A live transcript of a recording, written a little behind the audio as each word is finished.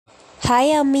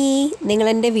Hi അമ്മി,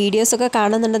 നിങ്ങളെൻ്റെ വീഡിയോസൊക്കെ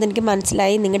കാണുന്നുണ്ടെന്ന് എനിക്ക്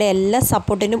മനസ്സിലായി. നിങ്ങളുടെ എല്ലാ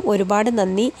സപ്പോർട്ടിനും ഒരുപാട്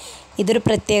നന്ദി. ഇതൊരു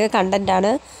പ്രത്യേക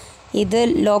കണ്ടൻറ്റാണ്. ഇത്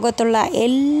ലോകത്തുള്ള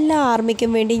എല്ലാ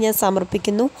ആർമിക്കും വേണ്ടി ഞാൻ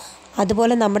സമർപ്പിക്കുന്നു.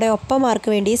 അതുപോലെ നമ്മുടെ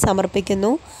ഒപ്പമാർക്ക് വേണ്ടി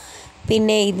സമർപ്പിക്കുന്നു.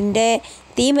 പിന്നെ ഇതിൻ്റെ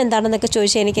തീം എന്താണെന്നൊക്കെ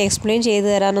ചോദിച്ചാൽ എനിക്ക് എക്സ്പ്ലെയിൻ ചെയ്തു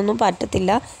തരാനൊന്നും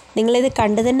പറ്റത്തില്ല. നിങ്ങളിത്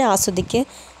കണ്ടു തന്നെ ആസ്വദിക്കുക.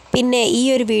 പിന്നെ ഈ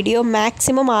ഒരു വീഡിയോ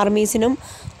മാക്സിമം ആർമീസിനും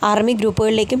ആർമി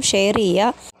ഗ്രൂപ്പുകളിലേക്കും ഷെയർ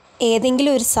ചെയ്യുക.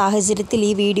 ഏതെങ്കിലും ഒരു സാഹചര്യത്തിൽ ഈ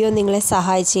വീഡിയോ നിങ്ങളെ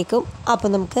സഹായിച്ചേക്കും. അപ്പോൾ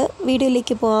നമുക്ക്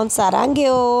വീഡിയോയിലേക്ക് പോകാം.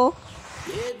 സരാങ്കയോ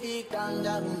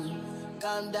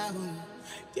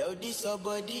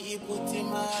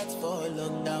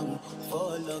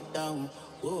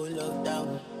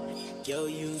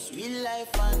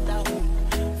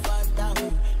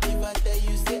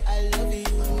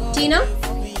ടീന,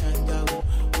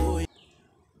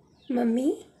 മമ്മി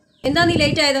എന്താ നീ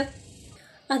ലേറ്റ് ആയത്?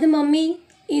 അത് മമ്മി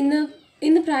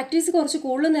ഇന്ന് പ്രാക്ടീസ് കുറച്ച്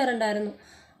കൂടുതൽ നേരം ഉണ്ടായിരുന്നു,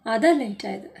 അതാ ലേറ്റ്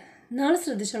ആയത്. നാളെ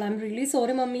ശ്രദ്ധിച്ചോളാം. I am really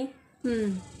sorry mummy.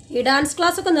 ഈ ഡാൻസ്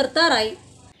ക്ലാസ് ഒക്കെ നിർത്താറായി.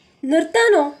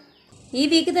 നിർത്താനോ? ഈ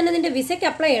വീക്ക് തന്നെ നിന്റെ വിസയ്ക്ക്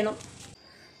അപ്ലൈ ചെയ്യണം.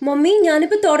 മമ്മി,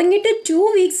 ഞാനിപ്പോൾ തുടങ്ങിയിട്ട് 2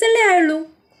 വീക്സ് അല്ലേ ആയുള്ളൂ.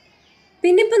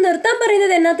 പിന്നെ ഇപ്പം നിർത്താൻ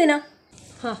പറയുന്നത് എന്നാത്തിനാ?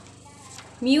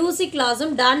 മ്യൂസിക്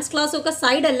ക്ലാസ്സും ഡാൻസ് ക്ലാസ്സും ഒക്കെ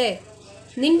സൈഡല്ലേ.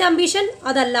 നിന്റെ അംബീഷൻ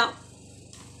അതല്ല.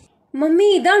 മമ്മി,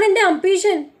 ഇതാണ് എൻ്റെ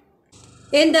അംബീഷൻ.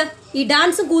 എന്ത്? ഈ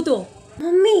ഡാൻസും കൂത്തുവോ?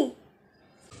 മമ്മി,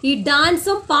 ഈ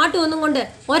ഡാൻസും പാട്ടും ഒന്നും കൊണ്ട്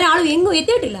ഒരാളും എങ്ങും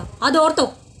എത്തിയിട്ടില്ല, അതോർത്തോ.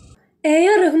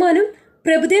 AR റഹ്മാനും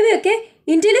പ്രഭുദേവയൊക്കെ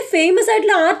ഇന്ത്യയിലെ ഫേമസ്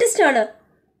ആയിട്ടുള്ള ആർട്ടിസ്റ്റാണ്.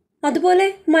 അതുപോലെ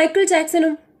മൈക്കിൾ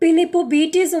ജാക്സണും പിന്നെ ഇപ്പോൾ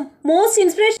BTSും മോസ്റ്റ്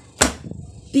ഇൻസ്പിറേഷൻ.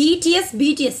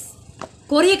 BTS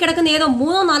കൊറിയ കിടക്കുന്ന ഏതോ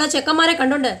 3-4 ചെക്കന്മാരെ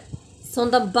കണ്ടോണ്ട്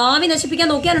സ്വന്തം ഭാവി നശിപ്പിക്കാൻ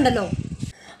നോക്കിയാലുണ്ടല്ലോ.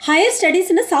 ഹയർ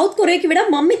സ്റ്റഡീസിന് സൗത്ത് കൊറിയയ്ക്ക് വിടാൻ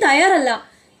മമ്മി തയ്യാറല്ല.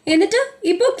 എന്നിട്ട്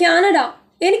ഇപ്പോൾ കാനഡ.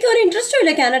 എനിക്കൊരു ഇൻട്രസ്റ്റും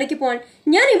ഇല്ല കാനഡയ്ക്ക് പോകാൻ.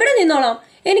 ഞാൻ ഇവിടെ നിന്നോളാം.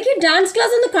 എനിക്ക് ഡാൻസ്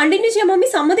ക്ലാസ് ഒന്ന് കണ്ടിന്യൂ ചെയ്യാൻ മമ്മി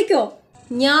സമ്മതിക്കോ?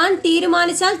 ഞാൻ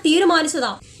തീരുമാനിച്ചാൽ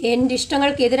തീരുമാനിച്ചതാ. എൻ്റെ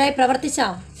ഇഷ്ടങ്ങൾക്കെതിരായി പ്രവർത്തിച്ചാ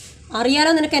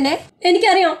അറിയാലോ നിനക്ക് എന്നെ.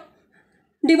 എനിക്കറിയാം.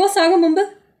 ഡിവോഴ്സ് ആകും മുമ്പ്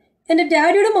എൻ്റെ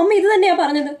ഡാഡിയുടെ മമ്മി ഇത് തന്നെയാ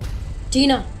പറഞ്ഞത്.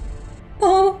 ടീന,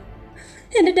 പാവം,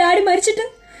 എൻ്റെ ഡാഡി മരിച്ചിട്ട്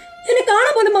എന്നെ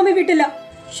കാണാൻ പോലും മമ്മി വിട്ടില്ല.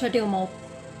 Shut your mouth.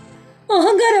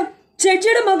 അഹങ്കാരം.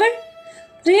 ജഡ്ജിയുടെ മകൾ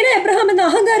റീന എബ്രഹാം എന്ന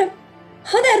അഹങ്കാരം,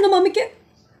 അതായിരുന്നു മമ്മിക്ക്.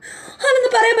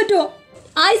 അതെന്ന് പറയാൻ പറ്റുമോ?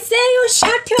 I say you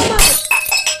shut your mouth.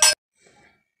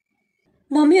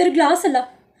 Mummy ഒരു ഗ്ലാസ് അല്ല.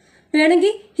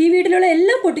 വേണമെങ്കിൽ ഈ വീട്ടിലുള്ള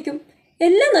എല്ലാം പൊട്ടിക്കും,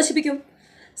 എല്ലാം നശിപ്പിക്കും.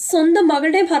 സ്വന്തം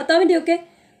മകളുടെയും ഭർത്താവിൻ്റെയും ഒക്കെ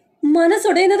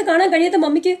മനസ്സൊടയുന്നത് കാണാൻ കഴിയാത്ത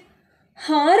മമ്മിക്ക്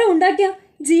ഹാരം ഉണ്ടാക്കിയ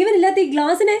ജീവനില്ലാത്ത ഈ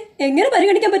ഗ്ലാസിനെ എങ്ങനെ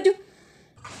പരിഗണിക്കാൻ പറ്റും?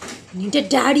 നിന്റെ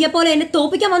ഡാഡിയെ പോലെ എന്നെ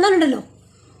തോപ്പിക്കാൻ വന്നാലുണ്ടല്ലോ.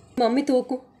 മമ്മി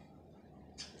തോക്കും.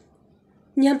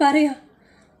 ഞാൻ പറയാ,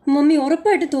 മമ്മി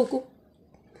ഉറപ്പായിട്ട് തോക്കും.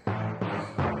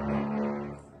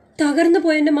 തകർന്നു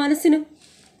പോയ എൻ്റെ മനസ്സിനും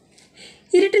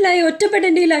ഇരുട്ടിലായി ഒറ്റപ്പെട്ട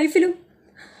എൻ്റെ ഈ ലൈഫിലും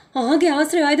ആകെ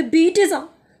ആശ്രയമായത് BTS.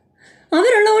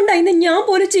 അവരുള്ളതുകൊണ്ടാണ് ഇന്ന് ഞാൻ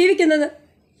പോലും ജീവിക്കുന്നത്.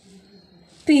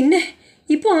 പിന്നെ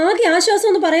ഇപ്പോൾ ആകെ ആശ്വാസം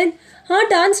എന്ന് പറയാൻ ആ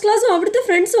ഡാൻസ് ക്ലാസ്സും അവിടുത്തെ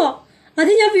ഫ്രണ്ട്സുമാ.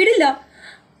 അത് ഞാൻ വിടില്ല.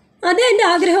 അതേ എൻ്റെ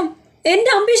ആഗ്രഹം,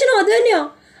 എൻ്റെ അംബീഷനും അത് തന്നെയാ.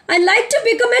 I like to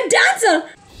become A dancer.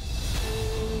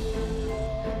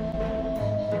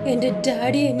 എൻ്റെ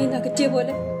ഡാഡി എന്നെ നകറ്റിയ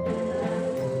പോലെ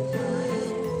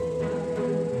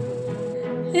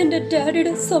എൻ്റെ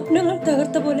ഡാഡിയുടെ സ്വപ്നങ്ങൾ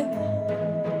തകർത്ത പോലെ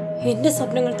എൻ്റെ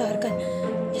സ്വപ്നങ്ങൾ തകർക്കാൻ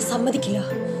ഞാൻ സമ്മതിക്കില്ല.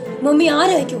 മമ്മി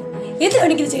ആരായിക്കോ, എന്ത്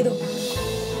വേണമെങ്കിലും ചെയ്തോ.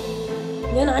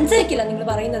 ഞാൻ അനുസരിക്കില്ല. നിങ്ങൾ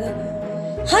പറയുന്നത്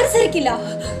അനുസരിക്കില്ല.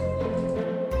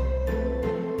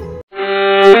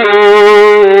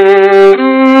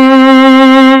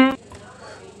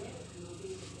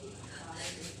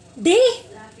 ദേ,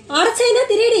 അടച്ചതിനാ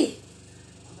തിരേടി.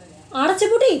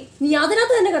 അടച്ചുപൂട്ടി നീ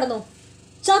അതിനകത്ത് തന്നെ കിടന്നോ.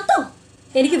 ചത്തോ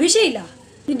എനിക്ക് വിഷയമില്ല.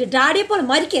 നിന്റെ ഡാഡിയെ പോലെ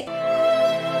മരിക്കേ.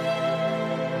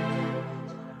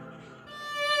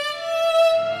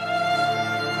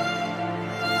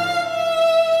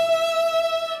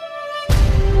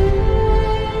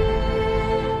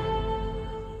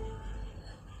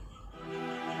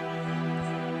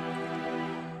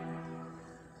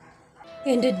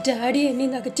 എൻ്റെ ഡാഡി എന്നെ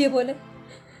നകറ്റിയ പോലെ,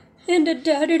 എൻ്റെ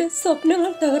ഡാഡിയുടെ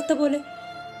സ്വപ്നങ്ങൾ തകർത്ത പോലെ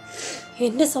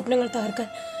എൻ്റെ സ്വപ്നങ്ങൾ തകർക്കാൻ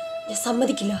ഞാൻ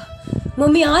സമ്മതിക്കില്ല.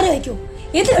 മമ്മി ആരായിക്കോ,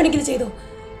 എന്ത് വേണമെങ്കിലും ചെയ്തോ.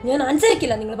 ഞാൻ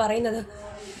അനുസരിക്കില്ല. നിങ്ങൾ പറയുന്നത്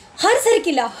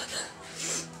അനുസരിക്കില്ല.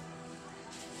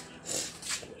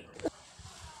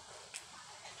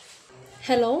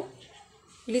 ഹലോ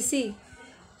ലിസി,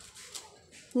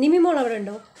 നിമിമോൾ അവിടെ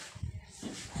ഉണ്ടോ?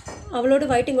 അവളോട്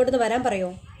വൈകിട്ട് ഇങ്ങോട്ടൊന്ന് വരാൻ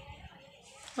പറയോ?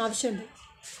 ആവശ്യമുണ്ട്.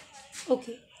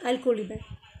 Okay, I will call you back.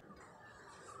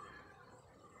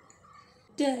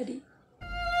 Daddy,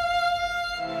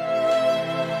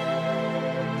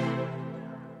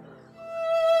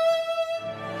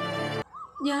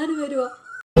 ഞാൻ വരുവാ.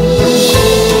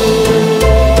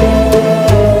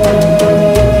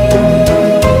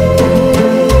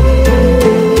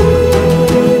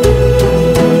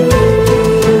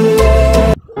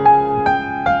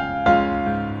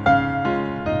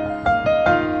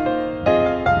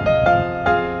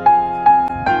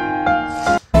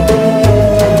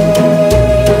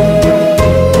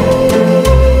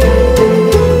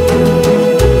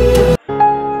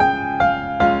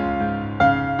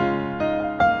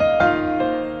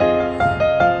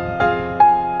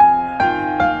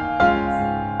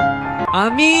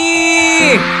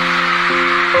 Ami!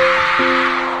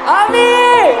 Ami!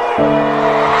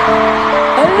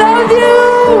 I love you!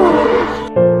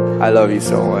 I love you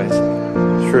so much.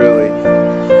 Truly.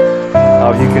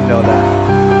 Oh, you can know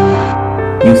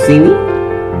that. You see me?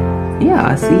 Yeah,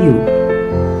 I see you.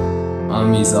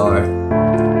 Armies are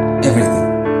everything.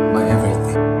 My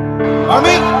everything.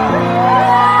 Army!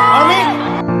 Army!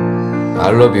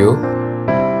 I love you.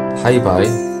 Hi bye.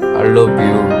 I love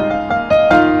you.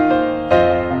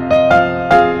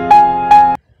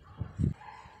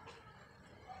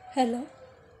 Hello,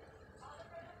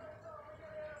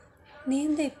 നീ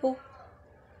എന്താ ഇപ്പോൾ?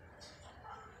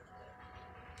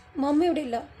 Mummy ഇവിടെ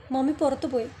ഇല്ല, mummy പുറത്തു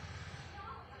പോയി.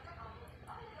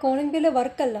 Calling bell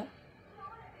വർക്കല്ല.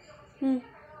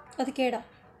 അത് കേടാ.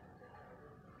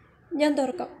 ഞാൻ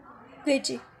തുറക്കാം, വെയിറ്റ്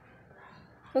ചെയ്യ്.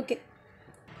 ഓക്കെ.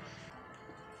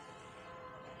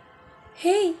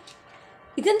 ഹേയ്,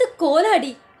 ഇതെന്ത്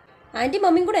കോലാടി? ആൻറ്റി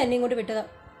മമ്മിയും കൂടെ എന്നെ ഇങ്ങോട്ട് വിട്ടതാ.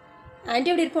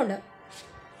 ആൻറ്റി ഇവിടെ ഇരിപ്പുണ്ട്.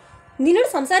 നിന്നോട്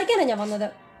സംസാരിക്കാനാണ് ഞാൻ വന്നത്.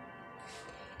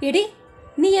 എടി,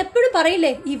 നീ എപ്പോഴും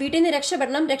പറയില്ലേ ഈ വീട്ടിൽ നിന്ന്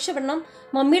രക്ഷപ്പെടണം രക്ഷപ്പെടണം,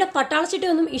 മമ്മിയുടെ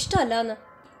പട്ടാളച്ചിട്ടൊന്നും ഇഷ്ടമല്ല എന്ന്.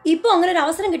 ഇപ്പോൾ അങ്ങനെ ഒരു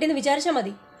അവസരം കിട്ടിയെന്ന് വിചാരിച്ചാൽ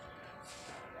മതി.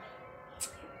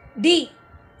 ഡി,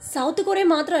 സൗത്ത് കൊറിയ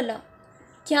മാത്രമല്ല,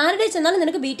 കാനഡയിൽ ചെന്നാലും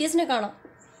നിനക്ക് BTSനെ കാണാം.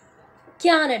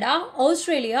 കാനഡ,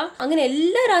 ഓസ്ട്രേലിയ, അങ്ങനെ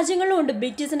എല്ലാ രാജ്യങ്ങളിലും ഉണ്ട്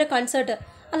BTSന്റെ കൺസേർട്ട്.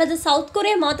 അല്ലാതെ സൗത്ത്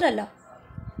കൊറിയ മാത്രമല്ല.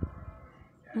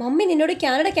 മമ്മി നിന്നോട്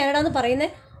കാനഡ കാനഡ എന്ന്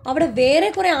പറയുന്നത് അവിടെ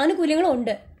വേറെ കുറേ ആനുകൂല്യങ്ങളും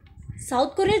ഉണ്ട്.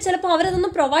 സൗത്ത് കൊറിയയിൽ ചിലപ്പോൾ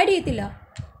അവരതൊന്നും പ്രൊവൈഡ് ചെയ്യത്തില്ല.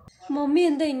 മമ്മി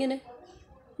എന്താ ഇങ്ങനെ?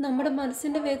 നമ്മുടെ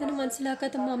മനസ്സിൻ്റെ വേദന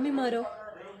മനസ്സിലാക്കാത്ത മമ്മിമാരോ?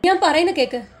 ഞാൻ പറയുന്ന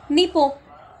കേക്ക്, നീ പോ.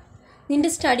 നിൻ്റെ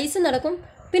സ്റ്റഡീസ് നടക്കും.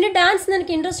 പിന്നെ ഡാൻസ്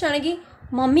നിനക്ക് ഇൻട്രസ്റ്റ് ആണെങ്കിൽ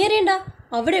മമ്മി അറിയണ്ട,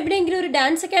 അവിടെ എവിടെയെങ്കിലും ഒരു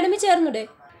ഡാൻസ് അക്കാഡമി ചേർന്നൂടെ?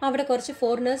 അവിടെ കുറച്ച്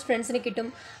ഫോറിനേഴ്സ് ഫ്രണ്ട്സിനെ കിട്ടും,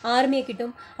 ആർമിയെ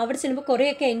കിട്ടും. അവിടെ ചെല്ലുമ്പോൾ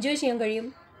കുറേയൊക്കെ എൻജോയ് ചെയ്യാൻ കഴിയും.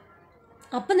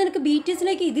 അപ്പം നിനക്ക്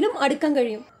BTSലേക്ക് ഇതിലും അടുക്കാൻ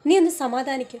കഴിയും. നീ ഒന്ന്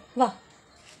സമാധാനിക്കും. വാ.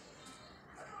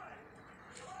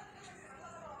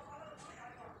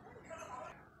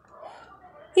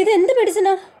 ഇതെന്ത്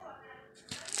മെഡിസിനാ?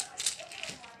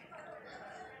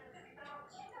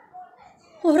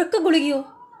 ഉറക്ക ഗുളികയോ?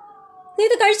 നീ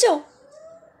ഇത് കഴിച്ചോ?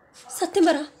 സത്യം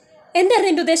പറ, എന്തായിരുന്നു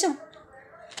എൻ്റെ ഉദ്ദേശം?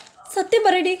 സത്യം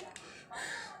പറയടി.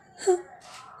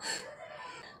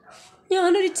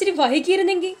 ഞാനൊരു ഇച്ചിരി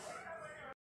വൈകിയിരുന്നെങ്കിൽ.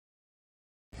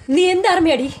 നീ എന്ത്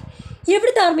ആർമിയാടി?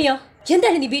 എവിടുത്തെ ആർമിയാ?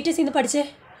 എന്താണ് നീ BTS നിന്ന് പഠിച്ചേ?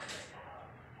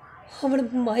 അവൾ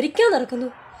മരിക്കാൻ നടക്കുന്നു.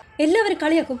 എല്ലാവരും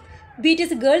കളിയാക്കും,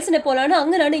 BTS ഗേൾസിനെ പോലാണ്,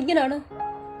 അങ്ങനാണ് ഇങ്ങനാണ്.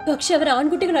 പക്ഷെ അവർ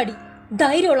ആൺകുട്ടികളാടി,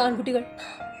 ധൈര്യമുള്ള ആൺകുട്ടികൾ.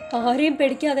 ആരെയും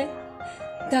പേടിക്കാതെ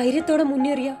ധൈര്യത്തോടെ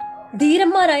മുന്നേറിയ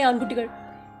ധീരന്മാരായ ആൺകുട്ടികൾ.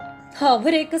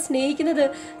 അവരെയൊക്കെ സ്നേഹിക്കുന്നത്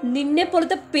നിന്നെ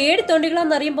പോലത്തെ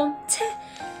പേടിത്തൊണ്ടികളാന്നറിയുമ്പം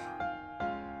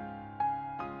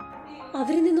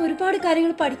അവരിൽ നിന്ന് ഒരുപാട്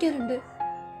കാര്യങ്ങൾ പഠിക്കാനുണ്ട്.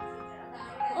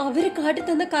 അവര്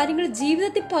കാട്ടിത്തന്ന കാര്യങ്ങൾ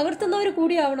ജീവിതത്തിൽ പകർത്തുന്നവർ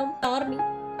കൂടിയാവണം ആർമി.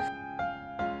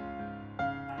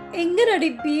 എങ്ങനെയാണ്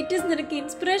BTS നിനക്ക്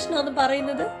ഇൻസ്പിറേഷൻ ആണെന്ന്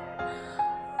പറയുന്നത്?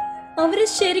 അവരെ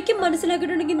ശരിക്കും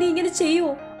മനസ്സിലാക്കിയിട്ടുണ്ടെങ്കിൽ നീ ഇങ്ങനെ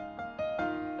ചെയ്യുമോ?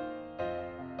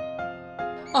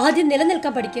 ആദ്യം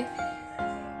നിലനിൽക്കാൻ പഠിക്ക്.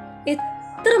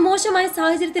 എത്ര മോശമായ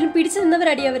സാഹചര്യത്തിലും പിടിച്ചു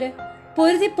നിന്നവരടി അവര്,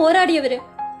 പൊരുതി പോരാടിയവര്.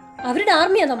 അവരുടെ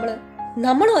ആർമിയാ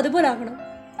നമ്മളും അതുപോലെ ആകണം.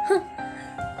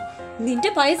 നിന്റെ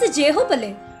വയസ്സ് ജേഹോബ്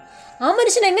അല്ലേ? ആ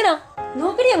മനുഷ്യൻ എങ്ങനാ?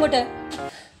 നോക്കടി അങ്ങോട്ട്.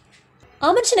 ആ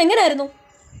മനുഷ്യൻ എങ്ങനായിരുന്നു?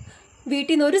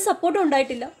 വീട്ടിൽ നിന്ന് ഒരു സപ്പോർട്ടും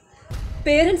ഉണ്ടായിട്ടില്ല.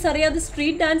 പേരൻസ് അറിയാതെ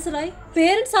സ്ട്രീറ്റ് ഡാൻസറായി.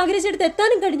 പേരൻസ് ആഗ്രഹിച്ചെടുത്ത്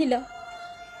എത്താനും കഴിഞ്ഞില്ല.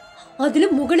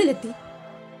 അതിലും മുകളിലെത്തി.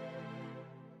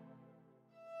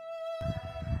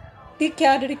 ഈ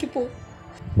കാനഡയ്ക്ക് പോ.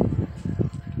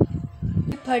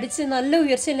 പഠിച്ച് നല്ല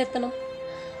ഉയർച്ചയിലെത്തണം.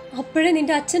 അപ്പോഴേ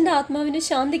നിന്റെ അച്ഛൻ്റെ ആത്മാവിന്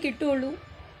ശാന്തി കിട്ടുള്ളൂ.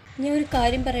 ഞാൻ ഒരു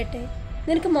കാര്യം പറയട്ടെ,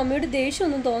 നിനക്ക് മമ്മിയോട്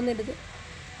ദേഷ്യമൊന്നും തോന്നരുത്.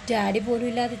 ഡാഡി പോലും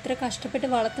ഇല്ലാതെ ഇത്ര കഷ്ടപ്പെട്ട്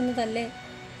വളർത്തുന്നതല്ലേ.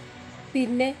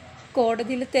 പിന്നെ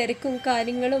കോടതിയിൽ തിരക്കും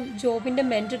കാര്യങ്ങളും ജോബിൻ്റെ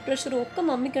മെൻ്റൽ പ്രഷറും ഒക്കെ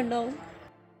മമ്മിക്കുണ്ടാവും.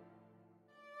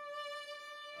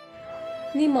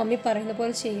 നീ മമ്മി പറയുന്ന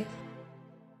പോലെ ചെയ്യും.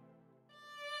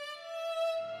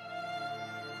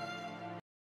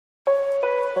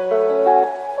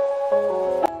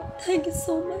 Thank you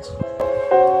so much.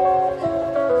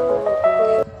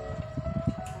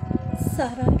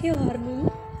 Sarang ke army.